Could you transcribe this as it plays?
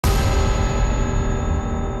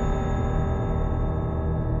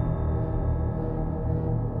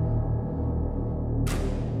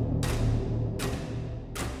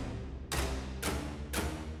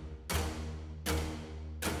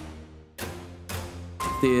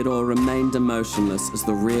Theodore remained emotionless as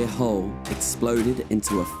the rear hull exploded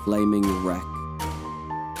into a flaming wreck.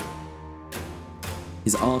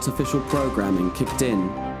 His artificial programming kicked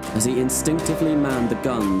in as he instinctively manned the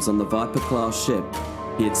guns on the Viper-class ship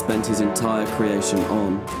he had spent his entire creation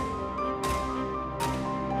on.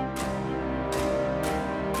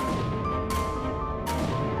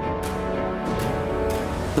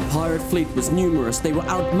 The pirate fleet was numerous, they were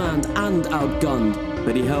outmanned and outgunned,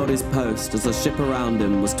 but he held his post as the ship around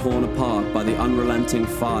him was torn apart by the unrelenting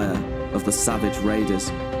fire of the savage raiders.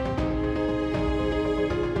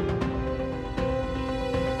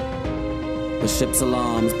 The ship's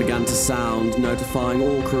alarms began to sound, notifying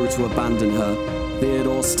all crew to abandon her.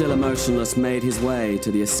 Theodore, still emotionless, made his way to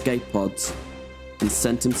the escape pods and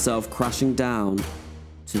sent himself crashing down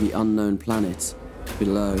to the unknown planet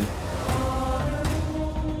below.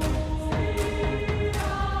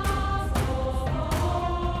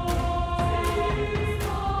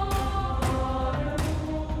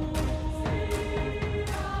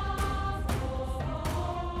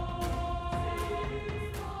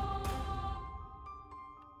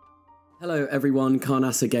 Hello everyone,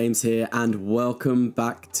 CarnasaGames here, and welcome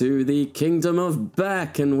back to the Kingdom of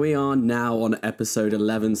Beck, and we are now on episode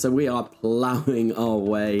 11, so we are ploughing our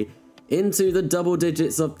way into the double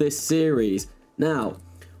digits of this series. Now,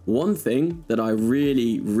 one thing that I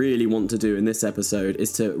really want to do in this episode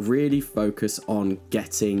is to really focus on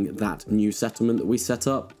getting that new settlement that we set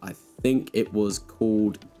up. I think it was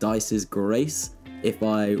called Dice's Grace, if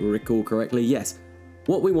I recall correctly. Yes.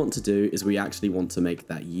 What we want to do is we actually want to make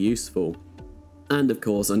that useful. And of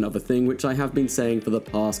course, another thing which I have been saying for the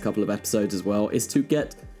past couple of episodes as well is to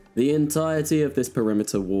get the entirety of this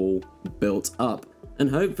perimeter wall built up. And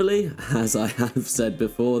hopefully, as I have said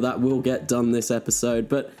before, that will get done this episode,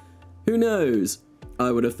 but who knows?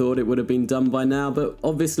 I would have thought it would have been done by now, but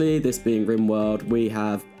obviously, this being Rimworld, we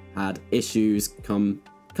have had issues come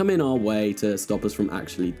in our way to stop us from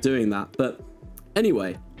actually doing that. But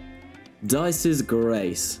anyway, Dice's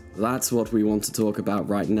Grace, that's what we want to talk about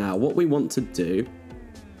right now. What we want to do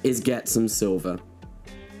is get some silver.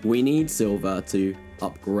 We need silver to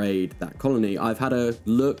upgrade that colony. I've had a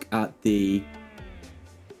look at the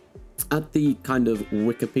kind of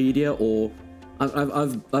Wikipedia, or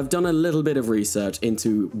I've done a little bit of research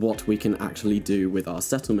into what we can actually do with our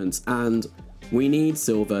settlements, and we need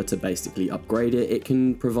silver to basically upgrade it. It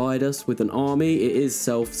can provide us with an army, it is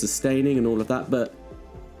self-sustaining and all of that, but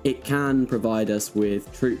it can provide us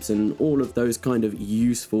with troops and all of those kind of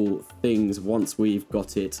useful things once we've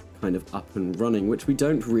got it kind of up and running, which we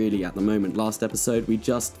don't really at the moment. Last episode, we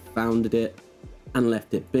just founded it and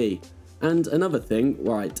left it be. And another thing,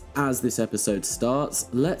 right, as this episode starts,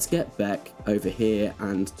 let's get Beck over here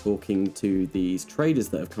and talking to these traders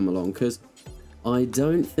that have come along, because I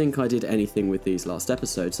don't think I did anything with these last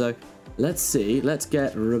episode. So let's see, let's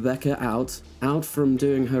get Rebecca out from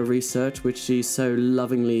doing her research, which she so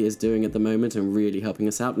lovingly is doing at the moment and really helping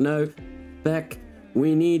us out. No, Beck,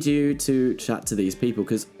 we need you to chat to these people,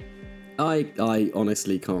 because I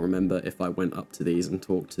honestly can't remember if I went up to these and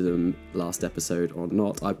talked to them last episode or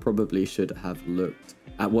not. I probably should have looked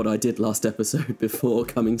at what I did last episode before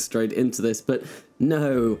coming straight into this, but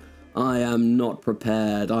no, I am not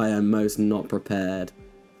prepared. I am most not prepared.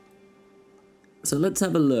 So let's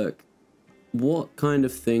have a look. What kind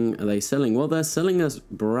of thing are they selling? Well, they're selling us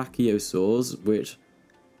brachiosaurs, which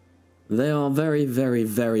they are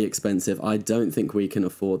very expensive. I don't think we can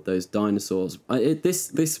afford those dinosaurs.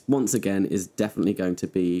 This once again is definitely going to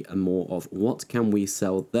be a more of what can we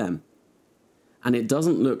sell them? And it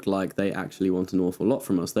doesn't look like they actually want an awful lot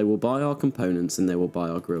from us. They will buy our components and they will buy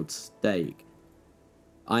our grilled steak.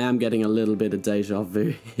 I am getting a little bit of deja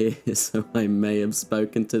vu here, so I may have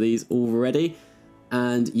spoken to these already.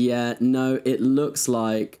 And yeah, no, it looks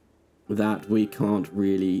like that we can't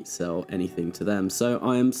really sell anything to them. So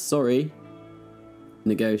I am sorry,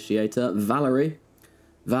 negotiator. Valerie,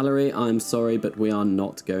 I'm sorry, but we are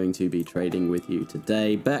not going to be trading with you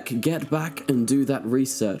today. Beck, get back and do that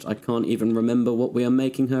research. I can't even remember what we are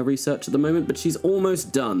making her research at the moment, but she's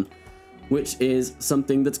almost done, which is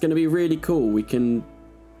something that's going to be really cool. We can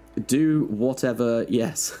do whatever,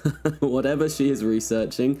 yes, whatever she is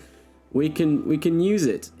researching. We can use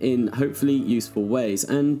it in hopefully useful ways.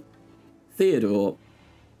 And Theodore,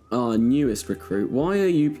 our newest recruit, why are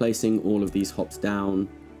you placing all of these hops down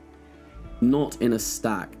not in a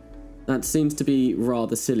stack? That seems to be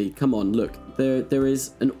rather silly. Come on, look, there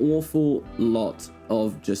is an awful lot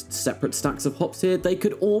of just separate stacks of hops here. They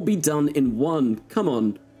could all be done in one. Come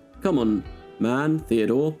on, man,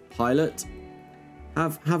 Theodore, pilot.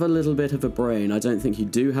 Have a little bit of a brain. I don't think you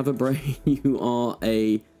do have a brain. You are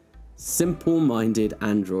a Simple-minded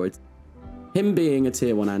android. Him being a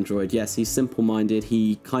tier 1 android, yes, he's simple-minded.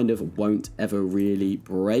 He kind of won't ever really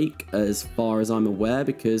break, as far as I'm aware,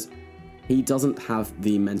 because he doesn't have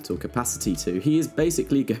the mental capacity to. He is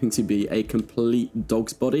basically going to be a complete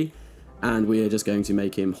dog's body, and we are just going to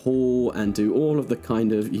make him haul and do all of the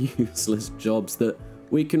kind of useless jobs that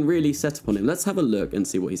we can really set upon him. Let's have a look and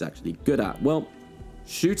see what he's actually good at. Well,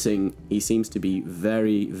 shooting, he seems to be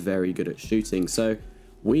very, very good at shooting, so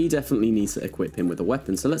we definitely need to equip him with a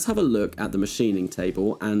weapon. So let's have a look at the machining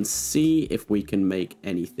table and see if we can make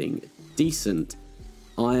anything decent.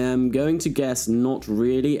 I am going to guess not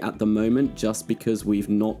really at the moment, just because we've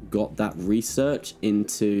not got that research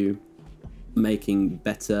into making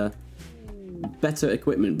better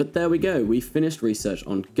equipment. But there we go, we finished research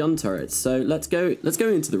on gun turrets. So let's go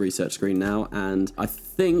into the research screen now, and I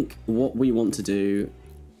think what we want to do,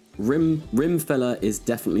 rim fella is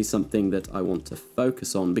definitely something that I want to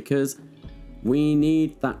focus on, because we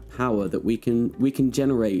need that power that we can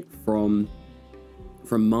generate from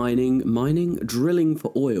drilling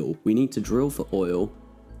for oil. We need to drill for oil,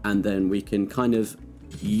 and then we can kind of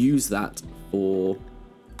use that for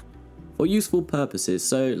useful purposes.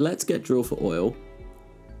 So let's get drill for oil,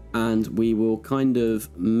 and we will kind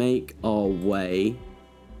of make our way.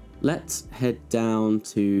 Let's head down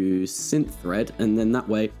to synth thread, and then that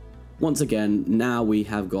way, once again, now we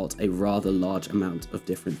have got a rather large amount of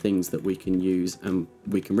different things that we can use and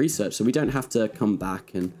we can research, so we don't have to come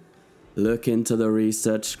back and look into the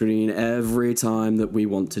research screen every time that we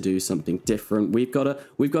want to do something different. We've got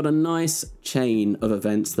a nice chain of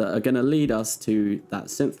events that are going to lead us to that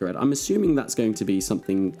synth thread. I'm assuming that's going to be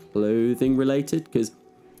something clothing related, because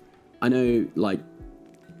I know, like,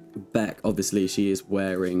 Beck, obviously she is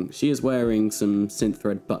wearing some synth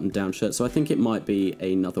thread button down shirt, so I think it might be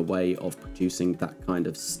another way of producing that kind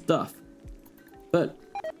of stuff. But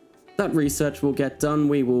that research will get done.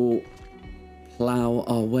 We will plow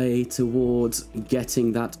our way towards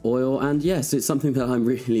getting that oil, and yes, it's something that I'm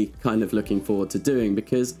really kind of looking forward to doing,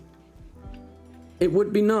 because it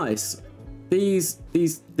would be nice. These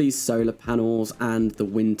solar panels and the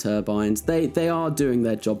wind turbines, they are doing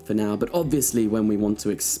their job for now, but obviously when we want to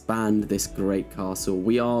expand this great castle,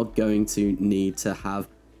 we are going to need to have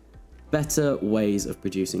better ways of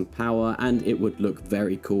producing power, and it would look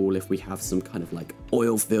very cool if we have some kind of like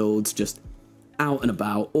oil fields just out and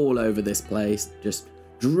about all over this place, just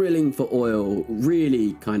drilling for oil,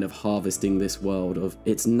 really kind of harvesting this world of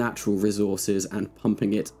its natural resources and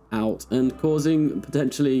pumping it out and causing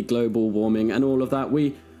potentially global warming and all of that.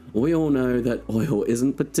 We all know that oil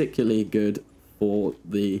isn't particularly good for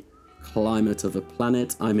the climate of a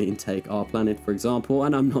planet. I mean, take our planet for example,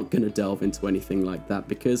 and I'm not going to delve into anything like that,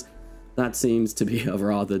 because that seems to be a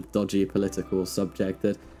rather dodgy political subject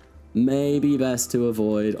that may be best to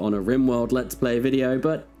avoid on a Rimworld Let's Play video.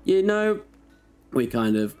 But you know, we're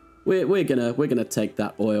gonna take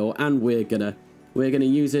that oil and we're gonna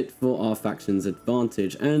use it for our faction's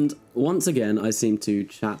advantage. And once again, I seem to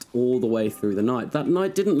chat all the way through the night. That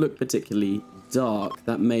night didn't look particularly dark.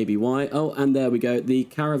 That may be why. Oh, and there we go. The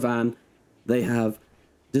caravan, they have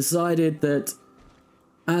decided that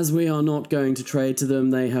as we are not going to trade to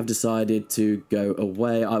them, they have decided to go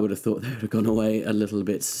away. I would have thought they would have gone away a little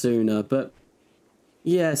bit sooner, but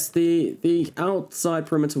yes, the outside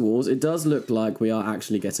perimeter walls, it does look like we are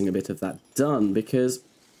actually getting a bit of that done, because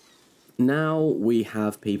now we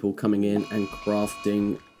have people coming in and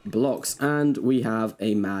crafting blocks, and we have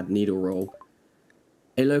a mad needle roll.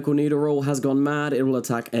 A local needle roll has gone mad. It will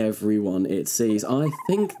attack everyone it sees. I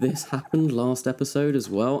think this happened last episode as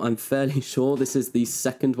well. I'm fairly sure this is the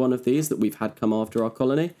second one of these that we've had come after our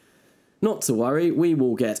colony. Not to worry, we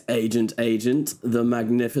will get Agent, the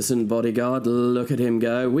magnificent bodyguard. Look at him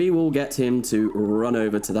go. We will get him to run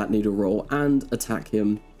over to that needle roll and attack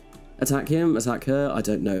him. Attack him, attack her. I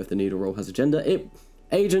don't know if the needle roll has a gender.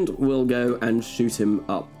 Agent will go and shoot him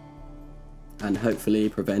up, and hopefully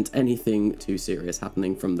prevent anything too serious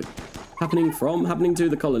happening to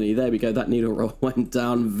the colony. There we go. That needle roll went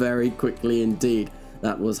down very quickly indeed.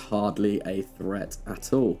 That was hardly a threat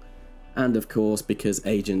at all. And of course, because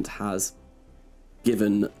Agent has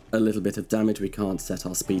given a little bit of damage, we can't set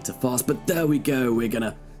our speed to fast. But there we go. We're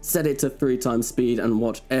gonna set it to 3 times speed and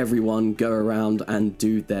watch everyone go around and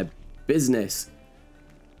do their business.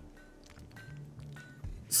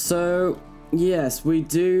 So yes, we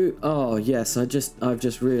do. Oh yes, I've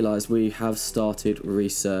just realized we have started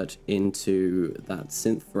research into that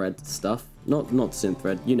synth thread stuff. Not synth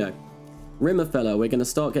thread, you know. Rimmerfeller, we're going to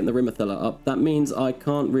start getting the Rimmerfeller up. That means I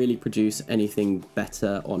can't really produce anything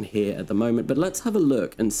better on here at the moment, but let's have a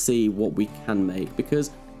look and see what we can make, because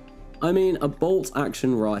I mean, a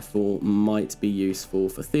bolt-action rifle might be useful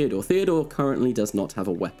for Theodore. Theodore currently does not have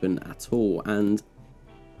a weapon at all, and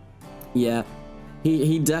yeah,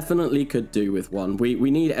 he definitely could do with one. We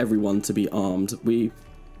need everyone to be armed. We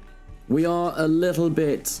are a little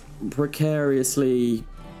bit precariously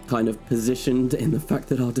kind of positioned in the fact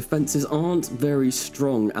that our defenses aren't very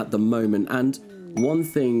strong at the moment, and one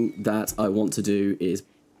thing that I want to do is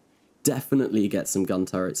definitely get some gun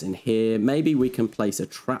turrets in here. Maybe we can place a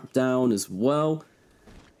trap down as well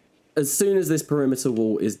as soon as this perimeter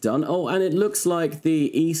wall is done. Oh, and it looks like the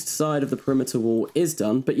east side of the perimeter wall is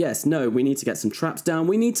done. But yes, no, we need to get some traps down.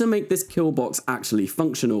 We need to make this kill box actually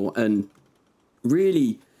functional and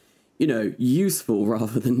really, you know, useful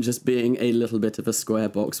rather than just being a little bit of a square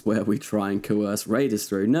box where we try and coerce raiders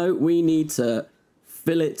through. No, we need to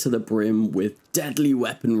fill it to the brim with deadly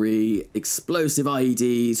weaponry, explosive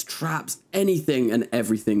IEDs, traps, anything and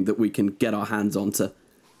everything that we can get our hands on to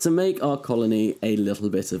make our colony a little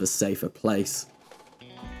bit of a safer place.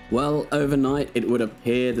 Well, overnight it would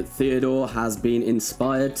appear that Theodore has been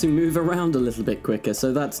inspired to move around a little bit quicker,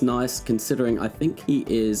 so that's nice considering I think he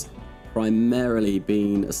is primarily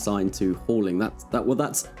being assigned to hauling.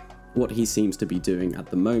 That's what he seems to be doing at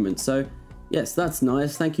the moment. So yes, that's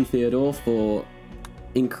nice. Thank you, Theodore, for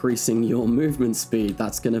increasing your movement speed.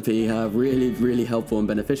 That's going to be really helpful and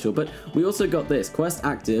beneficial. But we also got this quest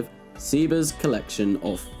active, Seba's collection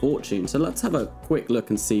of fortune. So let's have a quick look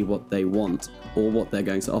and see what they want or what they're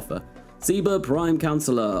going to offer. Seba, Prime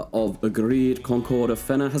Counselor of Agreed Concord of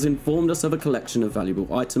Fenner, has informed us of a collection of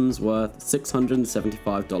valuable items worth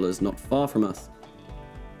 $675 not far from us.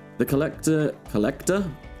 The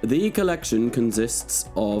collection consists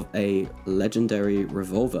of a legendary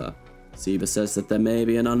revolver. Seba says that there may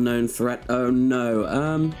be an unknown threat. Oh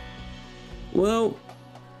no. Well,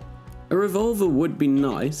 a revolver would be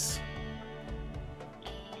nice.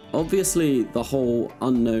 Obviously, the whole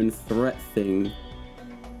unknown threat thing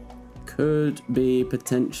could be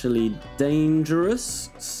potentially dangerous,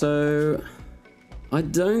 so I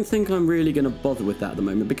don't think I'm really going to bother with that at the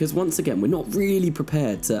moment, because once again, we're not really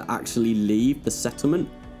prepared to actually leave the settlement.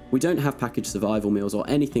 We don't have packaged survival meals or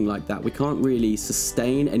anything like that. We can't really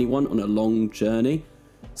sustain anyone on a long journey.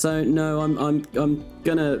 So no, I'm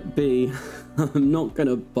gonna be I'm not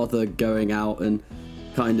gonna bother going out and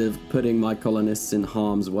kind of putting my colonists in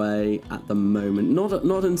harm's way at the moment.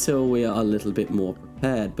 Not until we are a little bit more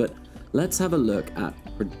prepared. But let's have a look at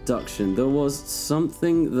production. There was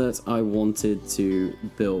something that I wanted to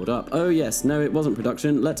build up. Oh yes, no, it wasn't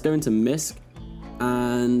production. Let's go into MISC,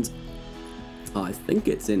 and I think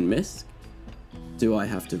it's in MISC. Do I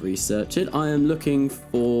have to research it? I am looking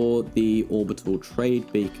for the orbital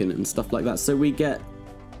trade beacon and stuff like that. So we get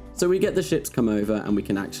the ships come over and we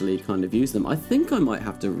can actually kind of use them. I think I might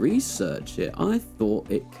have to research it. I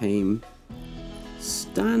thought it came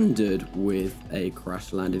standard with a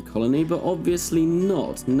crash landed colony, but obviously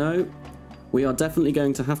not. No, we are definitely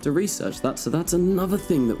going to have to research that. So that's another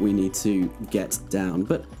thing that we need to get down.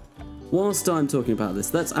 But whilst I'm talking about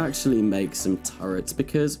this, let's actually make some turrets,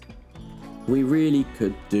 because we really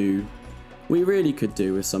could do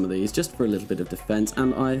with some of these just for a little bit of defense,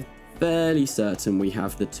 and I'm fairly certain we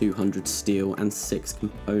have the 200 steel and 6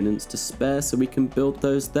 components to spare, so we can build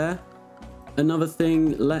those there. Another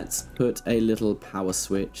thing, let's put a little power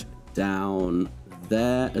switch down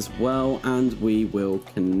there as well, and we will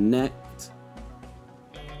connect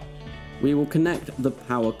the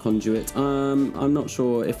power conduit. I'm not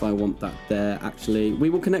sure if I want that there, actually. We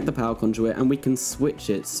will connect the power conduit and we can switch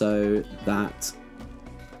it so that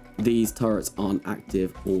these turrets aren't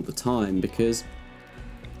active all the time, because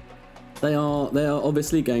they are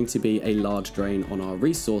obviously going to be a large drain on our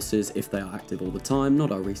resources if they are active all the time.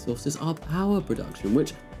 Not our resources, our power production,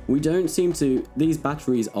 which we don't seem to. These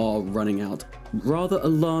batteries are running out rather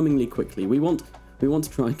alarmingly quickly. We want to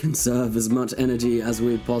try and conserve as much energy as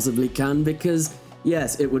we possibly can, because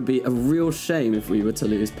yes, it would be a real shame if we were to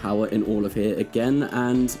lose power in all of here again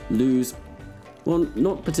and lose, well,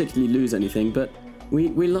 not particularly lose anything, but we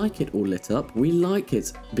like it all lit up. We like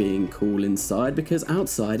it being cool inside, because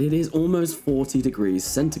outside it is almost 40 degrees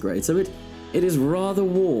centigrade, so it is rather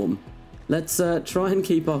warm. Let's try and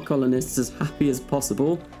keep our colonists as happy as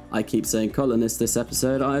possible. I keep saying colonists this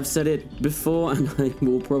episode. I've said it before and I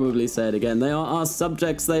will probably say it again. They are our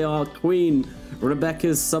subjects. They are Queen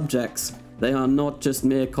Rebecca's subjects. They are not just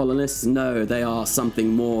mere colonists. No, they are something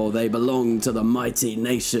more. They belong to the mighty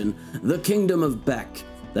nation, the Kingdom of Beck.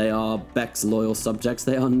 They are Beck's loyal subjects.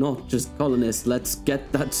 They are not just colonists. Let's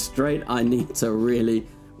get that straight. I need to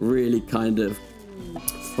really kind of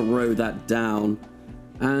throw that down.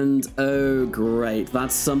 And oh great,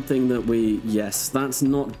 that's something that yes, that's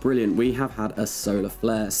not brilliant. We have had a solar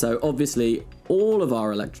flare. So obviously all of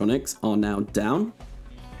our electronics are now down.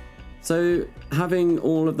 So having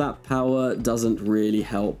all of that power doesn't really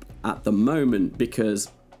help at the moment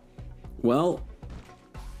because, well,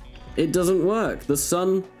 it doesn't work. The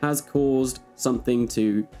sun has caused something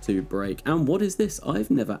to break. And what is this?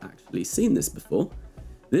 I've never actually seen this before.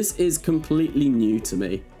 This is completely new to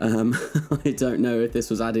me. I don't know if this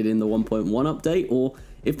was added in the 1.1 update or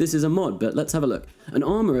if this is a mod, but let's have a look. An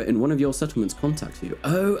armorer in one of your settlements contacts you.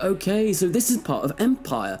 Oh, okay, so this is part of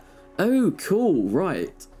Empire. Oh, cool,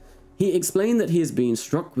 right. He explained that he has been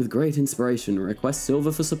struck with great inspiration and requests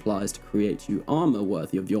silver for supplies to create you armor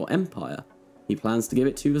worthy of your empire. He plans to give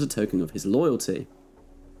it to you as a token of his loyalty.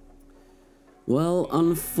 Well,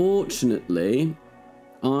 unfortunately,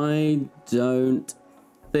 I don't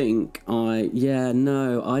think I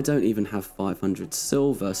don't even have 500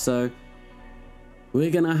 silver, so we're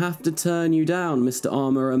gonna have to turn you down, Mr.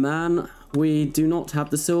 Armorer Man. We do not have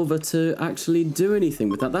the silver to actually do anything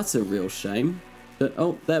with that. That's a real shame. But,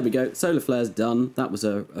 oh, there we go. Solar flare's done. That was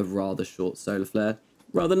a rather short solar flare.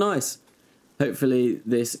 Rather nice. Hopefully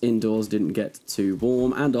this indoors didn't get too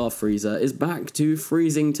warm and our freezer is back to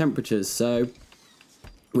freezing temperatures, so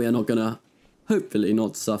we are not gonna hopefully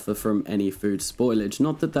not suffer from any food spoilage.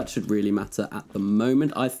 Not that that should really matter at the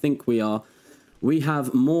moment. I think we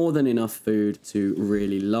have more than enough food to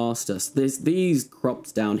really last us. These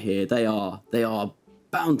crops down here, they are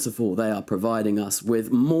bountiful. They are providing us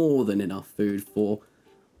with more than enough food for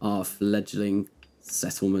our fledgling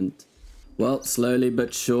settlement. Well, slowly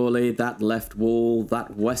but surely, that left wall,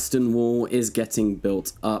 that western wall is getting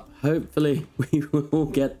built up. Hopefully, we will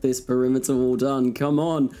get this perimeter wall done. Come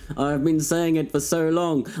on, I've been saying it for so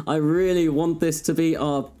long. I really want this to be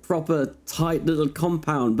our proper, tight little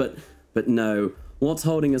compound, but no. What's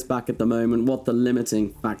holding us back at the moment, what the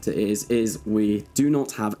limiting factor is we do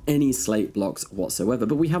not have any slate blocks whatsoever,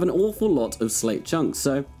 but we have an awful lot of slate chunks,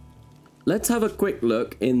 so let's have a quick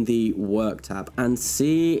look in the work tab and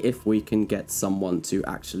see if we can get someone to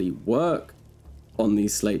actually work on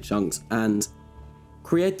these slate chunks and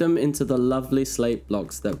create them into the lovely slate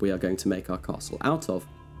blocks that we are going to make our castle out of.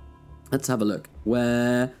 Let's have a look.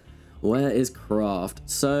 Where is craft?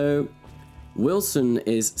 So Wilson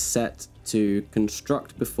is set to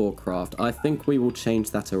construct before craft. I think we will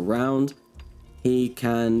change that around. He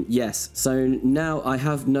can, yes. So now I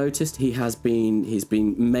have noticed he's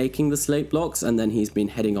been making the slate blocks and then he's been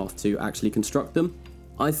heading off to actually construct them.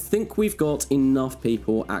 I think we've got enough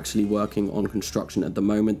people actually working on construction at the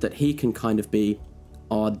moment that he can kind of be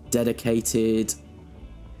our dedicated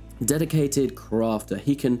crafter.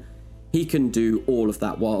 He can do all of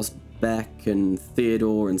that whilst Beck and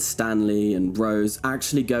Theodore and Stanley and Rose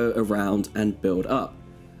actually go around and build up.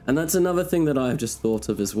 And that's another thing that I've just thought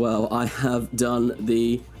of as well. I have done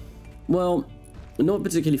well, not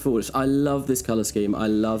particularly foolish. I love this color scheme. I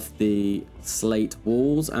love the slate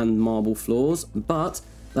walls and marble floors, but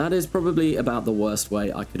that is probably about the worst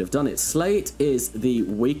way I could have done it. Slate is the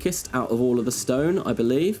weakest out of all of the stone, I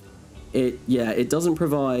believe. It doesn't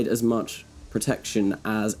provide as much protection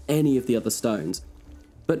as any of the other stones.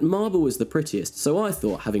 But marble is the prettiest, so I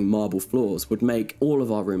thought having marble floors would make all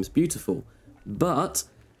of our rooms beautiful. But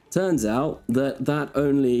turns out that that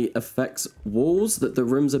only affects walls that the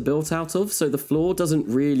rooms are built out of, so the floor doesn't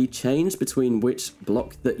really change between which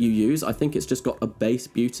block that you use. I think it's just got a base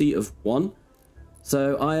beauty of 1.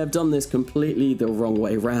 So I have done this completely the wrong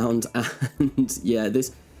way round, and yeah,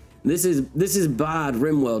 this is bad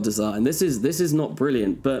Rimworld design. This is not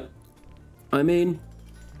brilliant, but I mean,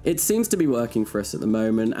 it seems to be working for us at the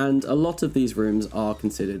moment, and a lot of these rooms are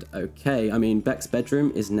considered okay. I mean, Beck's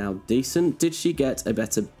bedroom is now decent. Did she get a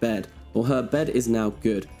better bed? Well, her bed is now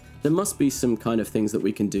good. There must be some kind of things that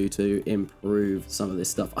we can do to improve some of this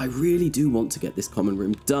stuff. I really do want to get this common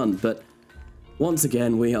room done, but once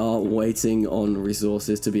again, we are waiting on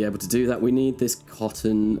resources to be able to do that. We need this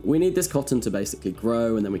cotton. We need this cotton to basically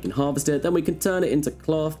grow, and then we can harvest it. Then we can turn it into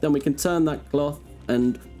cloth. Then we can turn that cloth,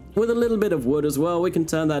 and with a little bit of wood as well, we can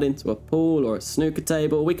turn that into a pool or a snooker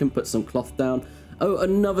table. We can put some cloth down. Oh,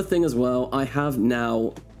 another thing as well, I have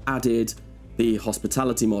now added the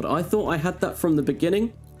hospitality mod. I thought I had that from the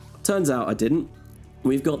beginning. Turns out I didn't.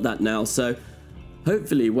 We've got that now, so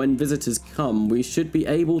hopefully when visitors come, we should be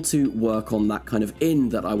able to work on that kind of inn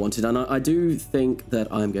that I wanted. And I do think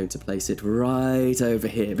that I'm going to place it right over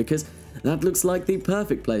here because that looks like the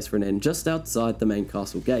perfect place for an inn, just outside the main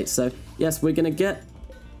castle gate. So yes, we're going to get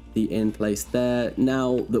the inn place there.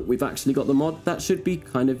 Now that we've actually got the mod, that should be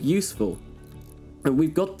kind of useful. And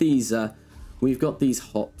we've got these we've got these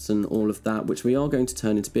hops and all of that, which we are going to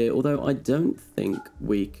turn into beer, although I don't think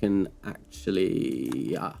we can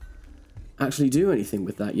actually do anything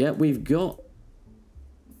with that yet. We've got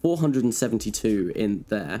 472 in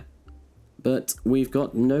there, but we've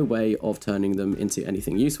got no way of turning them into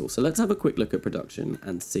anything useful. So let's have a quick look at production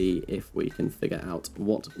and see if we can figure out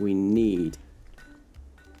what we need.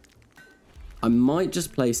 I might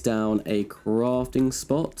just place down a crafting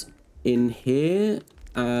spot in here.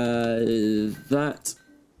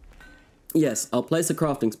 Yes, I'll place a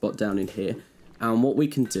crafting spot down in here. And what we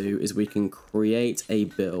can do is we can create a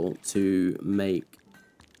bill to make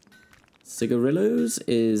cigarillos.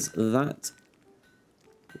 Is that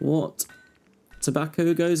what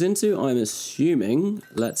tobacco goes into? I'm assuming.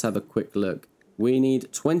 Let's have a quick look. We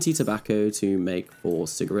need 20 tobacco to make 4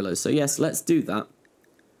 cigarillos. So yes, let's do that.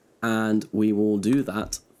 And we will do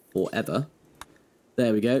that forever.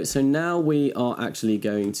 There we go. So now we are actually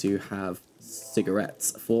going to have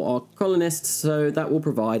cigarettes for our colonists. So that will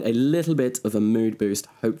provide a little bit of a mood boost,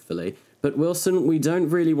 hopefully. But Wilson, we don't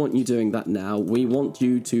really want you doing that now. We want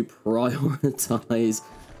you to prioritize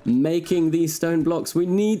making these stone blocks. We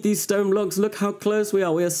need these stone blocks. Look how close we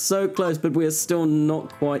are. We are so close, but we are still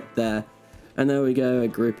not quite there. And there we go, a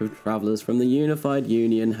group of travelers from the Unified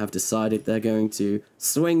Union have decided they're going to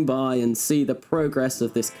swing by and see the progress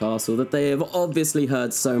of this castle that they have obviously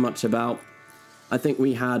heard so much about. I think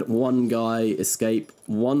we had one guy escape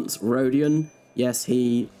once, Rodion. Yes,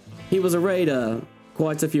 he was a raider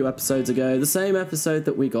quite a few episodes ago. The same episode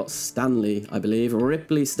that we got Stanley, I believe.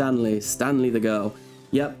 Ripley Stanley, Stanley the girl.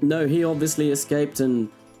 Yep, no, he obviously escaped and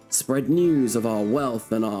spread news of our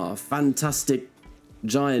wealth and our fantastic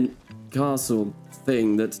giant castle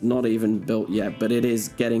thing that's not even built yet, but it is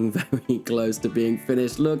getting very close to being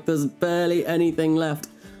finished. Look, there's barely anything left.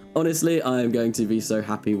 Honestly, I am going to be so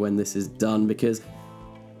happy when this is done, because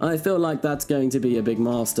I feel like that's going to be a big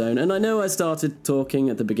milestone. And I know I started talking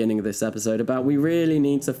at the beginning of this episode about we really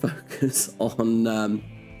need to focus on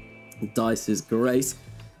Dice's Grace,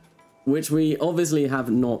 which we obviously have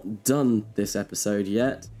not done this episode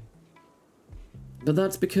yet. But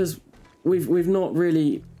that's because we've not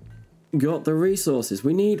really got the resources.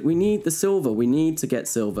 We need the silver. We need to get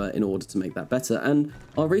silver in order to make that better. And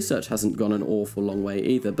our research hasn't gone an awful long way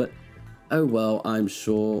either. But oh well, I'm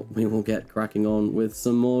sure we will get cracking on with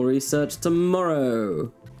some more research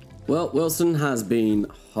tomorrow. Well, Wilson has been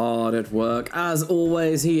hard at work. As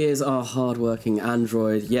always, he is our hard-working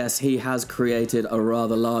android. Yes, he has created a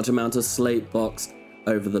rather large amount of slate blocks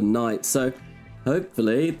over the night. So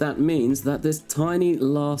hopefully that means that this tiny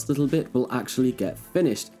last little bit will actually get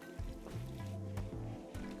finished.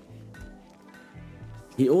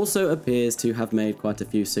 He also appears to have made quite a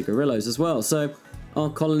few cigarillos as well, so our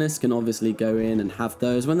colonists can obviously go in and have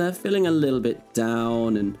those when they're feeling a little bit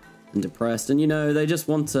down and depressed, and you know, they just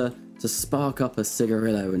want to spark up a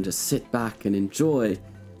cigarillo and just sit back and enjoy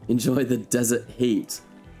the desert heat.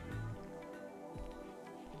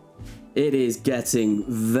 It is getting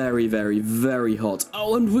very, very, very hot.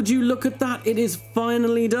 Oh, and would you look at that? It is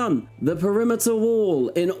finally done. The perimeter wall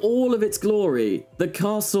in all of its glory. The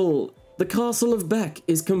castle of Beck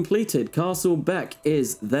is completed. Castle Beck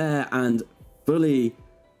is there and fully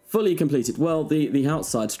completed. Well, the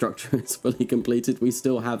outside structure is fully completed. We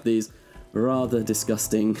still have these rather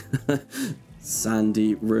disgusting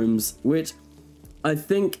sandy rooms, which I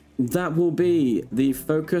think that will be the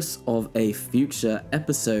focus of a future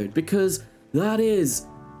episode, because that is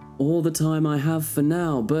all the time I have for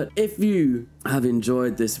now. But if you have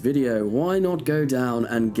enjoyed this video, why not go down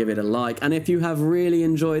and give it a like? And if you have really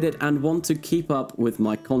enjoyed it and want to keep up with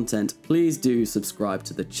my content, please do subscribe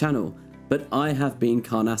to the channel. But I have been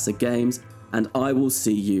CarnasaGames, and I will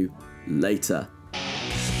see you later.